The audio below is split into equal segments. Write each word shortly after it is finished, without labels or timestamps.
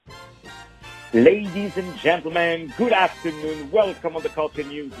Ladies and gentlemen, good afternoon. Welcome on the Culture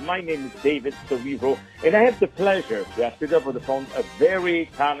News. My name is David Serero, and I have the pleasure to have today over the phone a very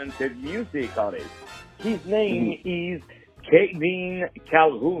talented music artist. His name is Kevin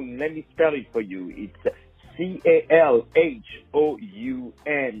Calhoun. Let me spell it for you. It's Calhoun.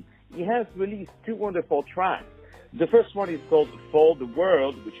 He has released two wonderful tracks. The first one is called For the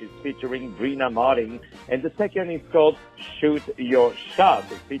World, which is featuring Breanna, and the second is called Shoot Your Shot,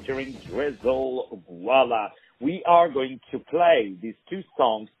 featuring Drizzle, Gwalla. We are going to play these two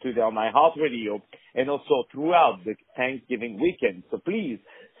songs today on my Heart Radio and also throughout the Thanksgiving weekend. So please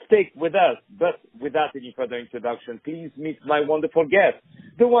stick with us. But without any further introduction, please meet my wonderful guest,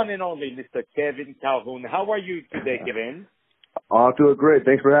 the one and only Mr. Kevin Calhoun. How are you today, Kevin? Oh, doing great.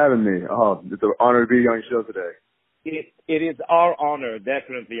 Thanks for having me. Oh, it's an honor to be on your show today. It is our honor,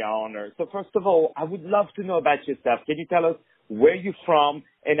 definitely our honor. So first of all, I would love to know about yourself. Can you tell us where you're from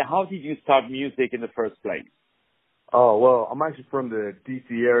and how did you start music in the first place? Oh, well, I'm actually from the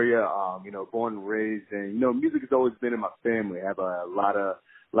D.C. area, born and raised, and, music has always been in my family. I have a lot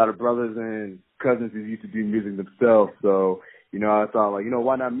of brothers and cousins who used to do music themselves, so, I thought,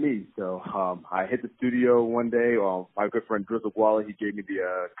 why not me? So, I hit the studio one day, my good friend Drizzle Gwalla, he gave me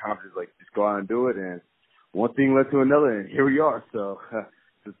the confidence, just go out and do it, and one thing led to another, and here we are. So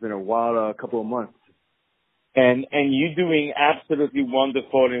it's been a wild couple of months. And you're doing absolutely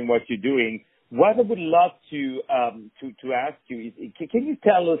wonderful in what you're doing. What I would love to ask you is, can you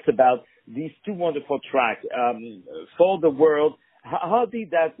tell us about these two wonderful tracks, For the World? How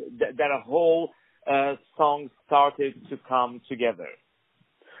did that whole song started to come together?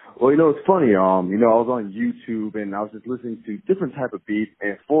 Well, it's funny. I was on YouTube and I was just listening to different type of beats.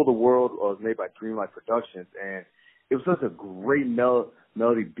 And For the World was made by Dreamlight Productions, and it was such a great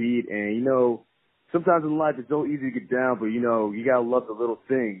melody beat. And sometimes in life it's so easy to get down, but you gotta love the little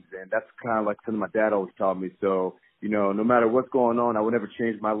things, and that's kind of like something my dad always taught me. So no matter what's going on, I would never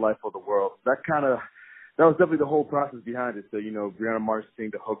change my life for the world. That was definitely the whole process behind it. So Breanna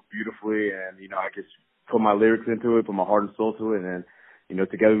sang the hook beautifully, and I just put my lyrics into it, put my heart and soul to it, and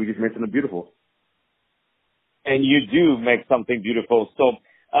together we just made something beautiful. And you do make something beautiful. So,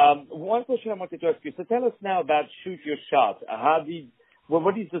 one question I wanted to ask you. So tell us now about Shoot Your Shot.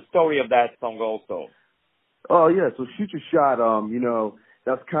 What is the story of that song also? Oh, yeah. So Shoot Your Shot,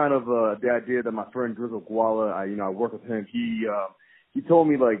 that's kind of the idea that my friend Drizzle Gwalla, I work with him. He told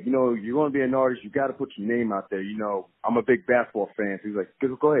me, you're going to be an artist, you got to put your name out there. I'm a big basketball fan. So he's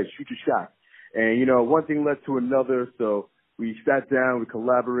like, go ahead, shoot your shot. And, one thing led to another. So we sat down, we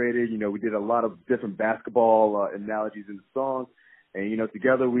collaborated, we did a lot of different basketball analogies in the song. And,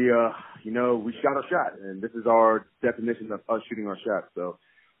 together we shot our shot. And this is our definition of us shooting our shot. So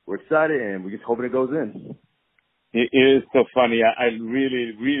we're excited and we're just hoping it goes in. It is so funny. I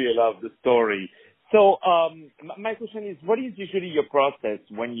really, really love the story. So my question is, what is usually your process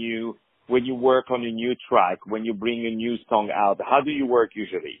when you work on a new track, when you bring a new song out? How do you work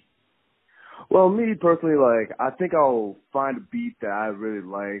usually? Well, me personally, I think I'll find a beat that I really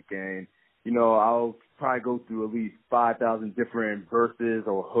like, and, I'll probably go through at least 5,000 different verses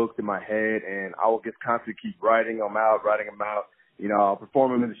or hooks in my head, and I will just constantly keep writing them out. I'll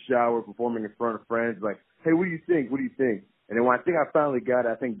perform them in the shower, performing in front of friends, like, hey, what do you think? And then when I think I finally got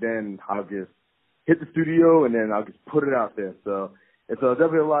it, I think then I'll just hit the studio, and then I'll just put it out there. So it's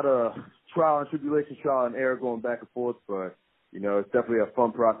definitely a lot of trial and tribulation, trial and error going back and forth, but it's definitely a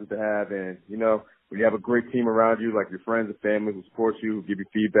fun process to have. And, when you have a great team around you, like your friends and family who support you, who give you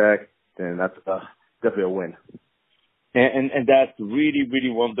feedback, then that's definitely a win. And that's really, really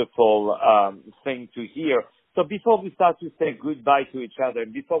wonderful thing to hear. So before we start to say goodbye to each other,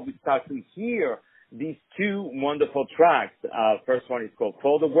 before we start to hear these two wonderful tracks, first one is called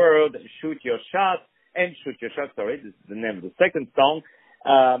For the World, Shoot Your Shot, sorry, this is the name of the second song.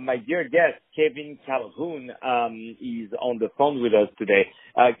 My dear guest, Kevin Calhoun, is on the phone with us today.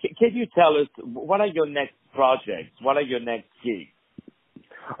 Can you tell us, what are your next projects? What are your next gigs?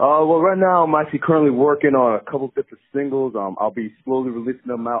 Well, right now I'm actually currently working on a couple different singles. I'll be slowly releasing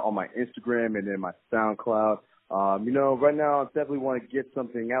them out on my Instagram and then my SoundCloud. Right now I definitely want to get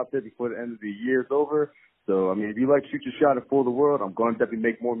something out there before the end of the year is over. So, if you like Shoot Your Shot and For the World, I'm going to definitely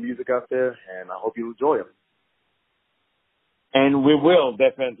make more music out there, and I hope you enjoy it. And we will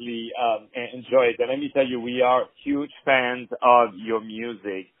definitely enjoy it. And let me tell you, we are huge fans of your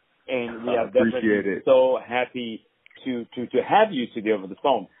music, and we are definitely so happy to have you today over the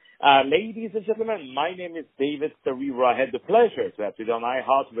phone. Ladies and gentlemen, my name is David Serero. I had the pleasure to have today on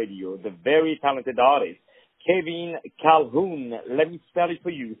iHeart Radio the very talented artist, Kevin Calhoun. Let me spell it for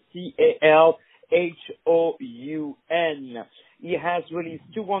you, Calhoun. he has released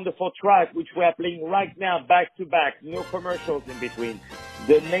two wonderful tracks, which we are playing right now, back to back, no commercials in between.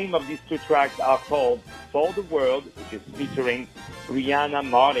 The name of these two tracks are called For the World, which is featuring Breanna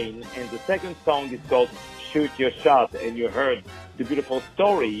Martin, and the second song is called Shoot Your Shot, and you heard the beautiful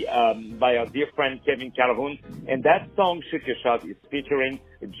story by our dear friend Kevin Calhoun, and that song, Shoot Your Shot, is featuring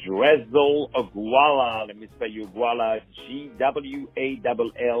Drizzle of Gwalla. Let me spell you Gwalla,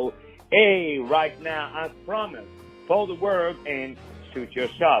 Gwalla, right now, as promised, For the World and Shoot Your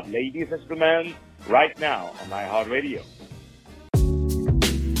Shot. Ladies and gentlemen, right now on iHeartRadio.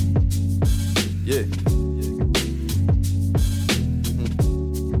 Yeah.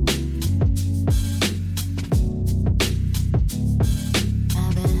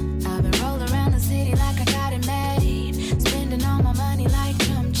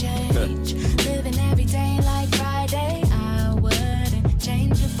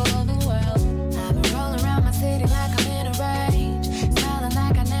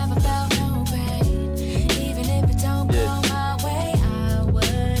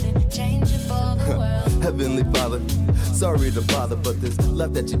 Heavenly Father, sorry to bother, but this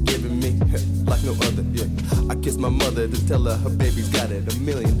love that you're giving me, like no other, yeah. I kiss my mother to tell her baby's got it. $1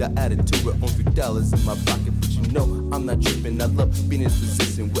 million I added to it, on $3 in my pocket, but you know I'm not tripping. I love being in this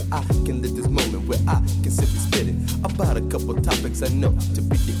position where I can live this moment, where I can simply spit it. About a couple topics I know to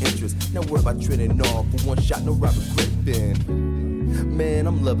pique your interest. Now worry about trending all for one shot, no Robert Griffin. Man,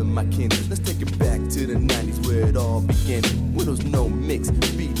 I'm loving my kin. Let's take it back to the 90s where it all began. When there was no mix,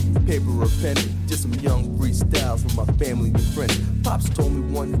 beat, paper or pen. Just some young freestyles from my family and friends. Pops told me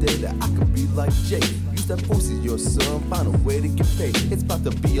one day that I could be like Jay. Use that voice as your son, find a way to get paid. It's about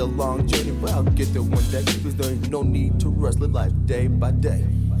to be a long journey, but I'll get there one day. Cause there ain't no need to rush, live life day by day.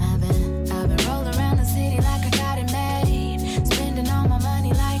 I've been rolling around the city like I got it made. Spending all my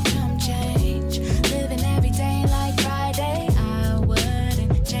money like chump change. Living every day like Friday. I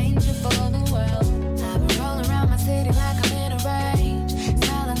wouldn't change it for the world. I've been rolling around my city like I'm in a rage.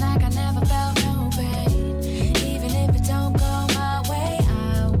 Smiling like I never felt no pain. Even if it don't go my way,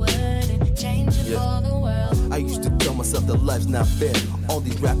 I wouldn't change it for the world. I used to tell myself that life's not fair. All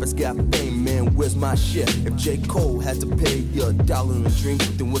these rappers got fame, man, where's my share? If J. Cole had to pay you $1 in a dream,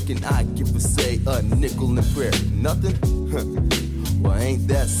 then what can I give for, say, a nickel in prayer? Nothing? Well, ain't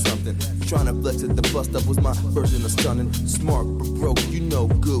that something? Trying to flex at the bus stop was my version of stunning. Smart but broke, you know,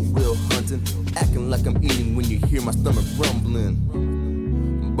 Goodwill hunting. Acting like I'm eating when you hear my stomach rumbling.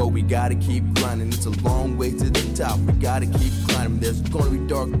 But we gotta keep grinding, it's a long way to the top. We gotta keep climbing, there's gonna be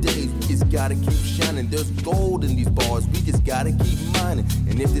dark days. We just gotta keep shining, there's gold in these bars. We just gotta keep mining.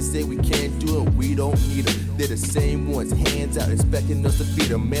 And if they say we can't do it, we don't need them. They're the same ones, hands out, expecting us to beat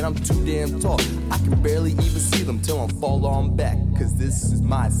them. Man, I'm too damn tall, I can barely even see them till I fall on back, cause this is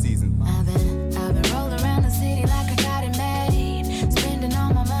my season. I've been rolling around the city like I got it made. Spending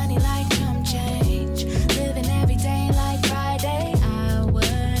all my money like chump change. Living every day like Friday. I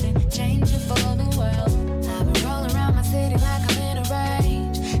wouldn't change it for the world. I've been rolling around my city like I'm in a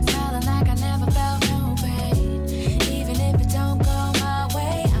rage. Smiling like I never felt no pain. Even if it don't go my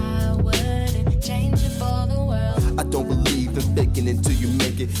way, I wouldn't change it for the world. I don't believe in faking until you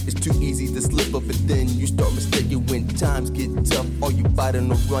make it. It's too easy to slip up and then you start mistaking. When times get tough, are you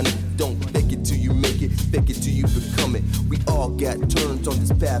fighting or running? Don't fake it till you make it, fake it till you become it. We all got turns on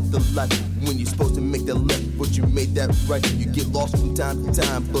this path of life. When you're supposed to make that left, but you made that right. You get lost from time to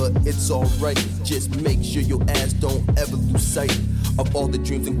time, but it's alright. Just make sure your ass don't ever lose sight of all the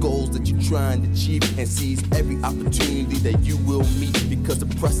dreams and goals that you're trying to achieve, and seize every opportunity that you will meet. Because the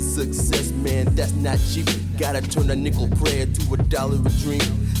price of success, man, that's not cheap. Gotta turn a nickel prayer to $1 a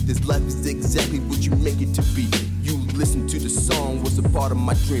dream. This life is exactly what you make it to be. You listen to the song, was a part of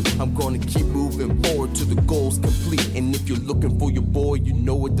my dream. I'm gonna keep moving forward till the goal's complete. And if you're looking for your boy, you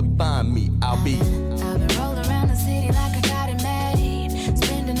know where to find me. I'll be. I've been rolling around the city like I got it made.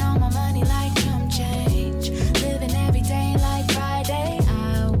 Spending all my money like chump change. Living every day like Friday.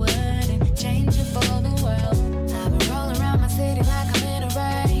 I wouldn't change it for the world. I've been rolling around my city like I'm in a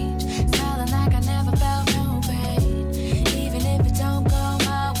rage. Smiling like I never felt no pain. Even if it don't go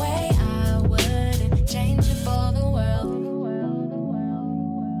my way, I wouldn't change it for the world.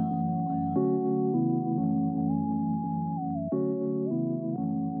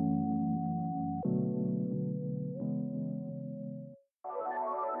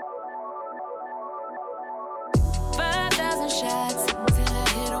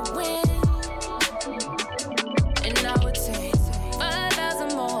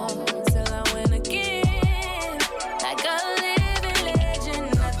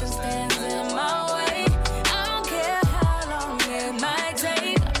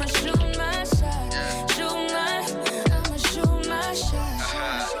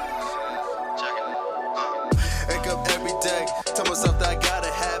 up every day. Tell myself that I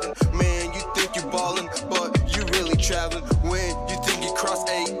gotta have it. Man, you think you ballin', but you really traveling. When you think you cross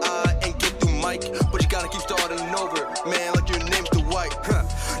AI and get through mic, but you gotta keep starting over, man, like your name's the white.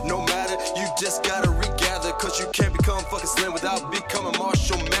 No matter, you just gotta regather, cause you can't become fucking slim without becoming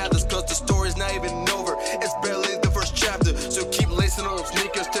Marshall Mathers, cause the story's not even over, it's barely the first chapter. So keep lacing on those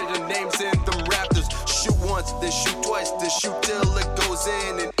sneakers till your name's in them rafters. Shoot once, then shoot twice, then shoot till it goes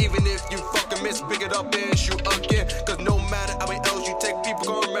in. And even if you fucking miss, pick it up and shoot again, cause no matter how many L's you take, people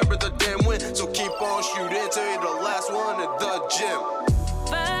gon' remember the damn win. So keep on shooting till you're the last one at the gym.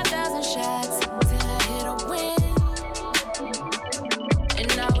 5,000 shots till I hit a win.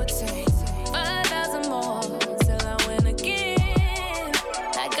 And I would take 5,000 more till I win again.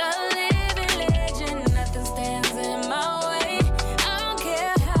 Like a living legend, nothing stands in my way. I don't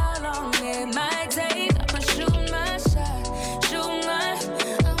care how long it might take. I'ma shoot my shot,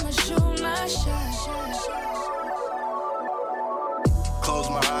 I'ma shoot my shot. Close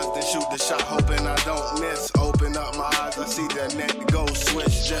my eyes, then shoot the shot, hoping I don't miss. Open up my eyes, I see the neck go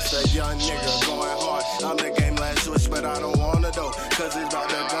switch. Just a young nigga going hard. I'm the game last switch, but I don't wanna though, cause it's about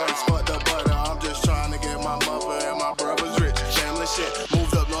the guns, fuck the butter. I'm just trying to get my mother and my brothers rich. Family shit,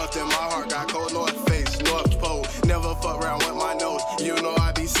 moved up north in my heart, got cold North Face, North Pole. Never fuck around with my nose, you know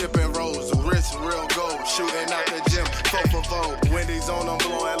I be sipping rolls. Wrist real gold, shooting out the gym, 4 for 4. Wendy's on them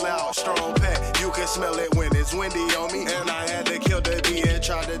blowing loud, strong pack. You can smell it when it's windy on me. And I had to kill the beat and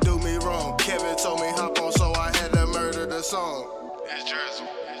try to do me wrong. Kevin told me hop on, so I had to murder the song. It's Drizzle.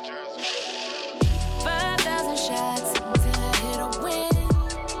 5,000 shots till I hit a win.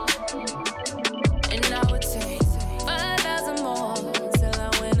 And I would take 5,000 more till I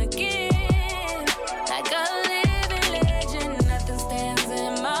win again. Like a living legend, nothing stands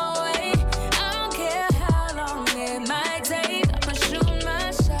in my way. I don't care how long it might take. I'ma shoot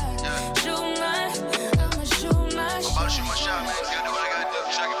my shot, I'ma shoot my shot. I'll shoot my shot, man. Gotta do what I gotta do.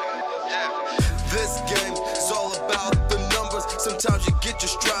 Check it. Yeah. This game is all about the numbers. Sometimes you get your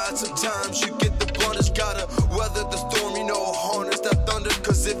stride, sometimes you get the blunders. Gotta weather the storm, you know, harness that thunder.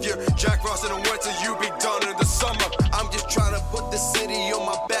 Cause if you're Jack Frost in the winter, you be done in the summer. I'm just trying to put the city on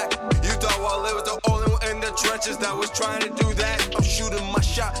my back. You thought Wale was the only one in the trenches that was trying to do that. I'm shooting my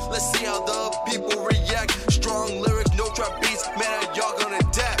shot, let's see how the people react. Strong lyrics, no trap beats, man, y'all gonna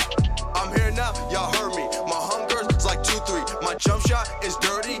adapt. I'm here now, y'all heard me. My hunger's like 2-3. My jump shot is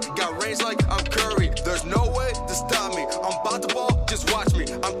dirty, got range like I'm Curry. There's no way to stop me. I'm about to ball, just watch me.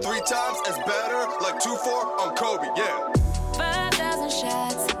 I'm 3 times as better, like 2-4